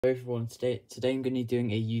Hello everyone, today I'm going to be doing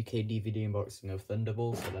a UK DVD unboxing of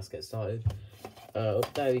Thunderball, so let's get started.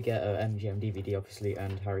 Up there we get MGM DVD obviously,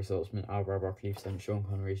 and Harry Saltzman, Albert Broccoli, Sean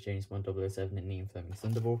Connery as James Bond 007 and Ian Fleming's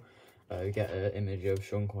Thunderball. We get an image of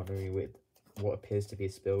Sean Connery with what appears to be a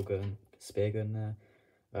spear gun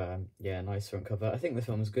there. Yeah, nice front cover. I think the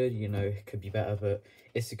film's good, you know, it could be better, but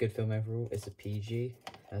it's a good film overall. It's a PG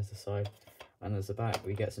as the side, and as the back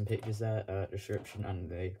we get some pictures there, description and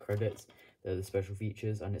the credits. They're the special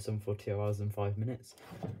features, and it's on for 2 hours and 5 minutes.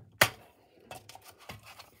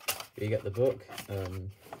 You get the book,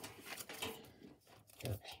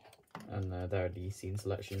 yeah, and there are the scene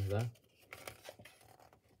selections there.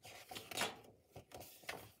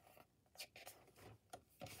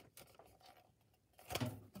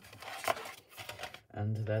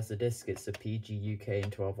 And there's the disc. It's a PG UK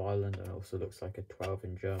and 12 Ireland, and also looks like a 12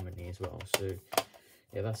 in Germany as well. So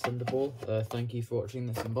yeah, that's Thunderball. Thank you for watching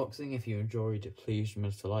this unboxing. If you enjoyed it, please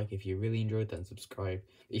remember to like. If you really enjoyed, then subscribe.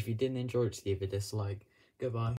 If you didn't enjoy it, just leave a dislike. Goodbye.